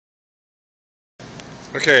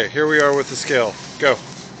Okay, here we are with the scale. Go.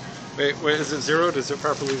 Wait, is it zero? Is it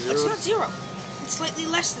properly zero? It's not zero. It's slightly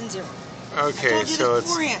less than zero. Okay, so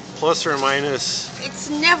it's plus or minus. It's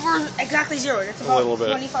never exactly zero. It's about a little bit.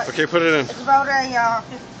 25. Okay, put it in. It's about 25th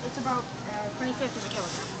of a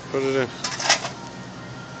kilogram. Put it in.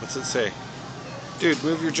 What's it say? Dude,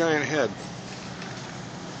 move your giant head.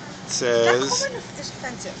 It says That's kind of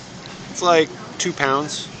expensive. it's like 2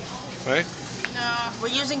 pounds, right? No, we're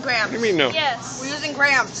using grams. What do you mean no? Yes. We're using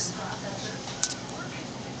grams.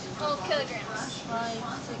 Well, kilograms. 5, 6,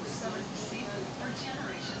 7, 8.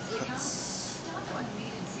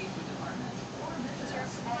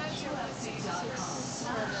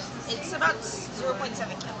 It's about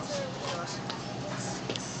 0.7 kilos.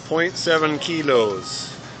 0.7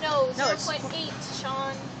 kilos. No, No, it's 0.8,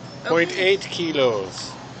 Sean. 0.8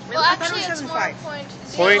 kilos. Well, actually, it's more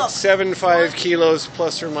 0.75 kilos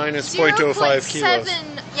plus or minus 0.05 kilos.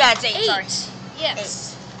 Yeah, it's 8, sorry.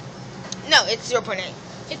 Yes. No, it's 0.8.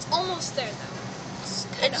 It's almost there, though.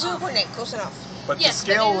 It's 0.8, close enough. But Yes,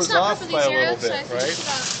 the scale but was it's not off properly by a zeroed, little so I bit, think right? it's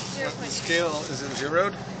about The 0.8. scale, is it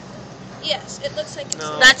zeroed? Yes, it looks like it's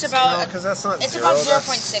No. That's about. No, because that's not It's zero. about That's-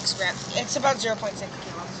 0.6 grams. It's about 0.6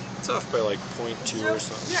 kilos. It's off by like 0.2 or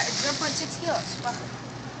something. Yeah, it's 0.6 kilos.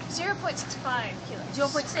 0.65 kilos.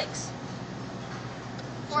 0.6.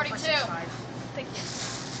 42. Thank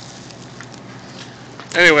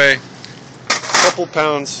you. Anyway, couple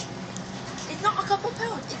pounds. It's not a couple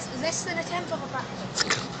pounds. It's less than a tenth of a pound.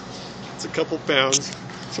 It's a couple pounds.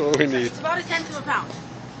 That's what we need. It's about a tenth of a pound.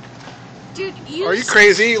 Dude, Are you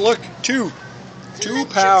crazy? Look, 2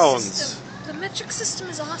 pounds. System. The metric system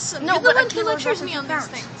is awesome. No, You're the but a one who kilo is lectures also me on 2 these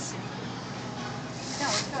pounds. things. No,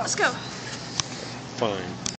 Let's go. Fine.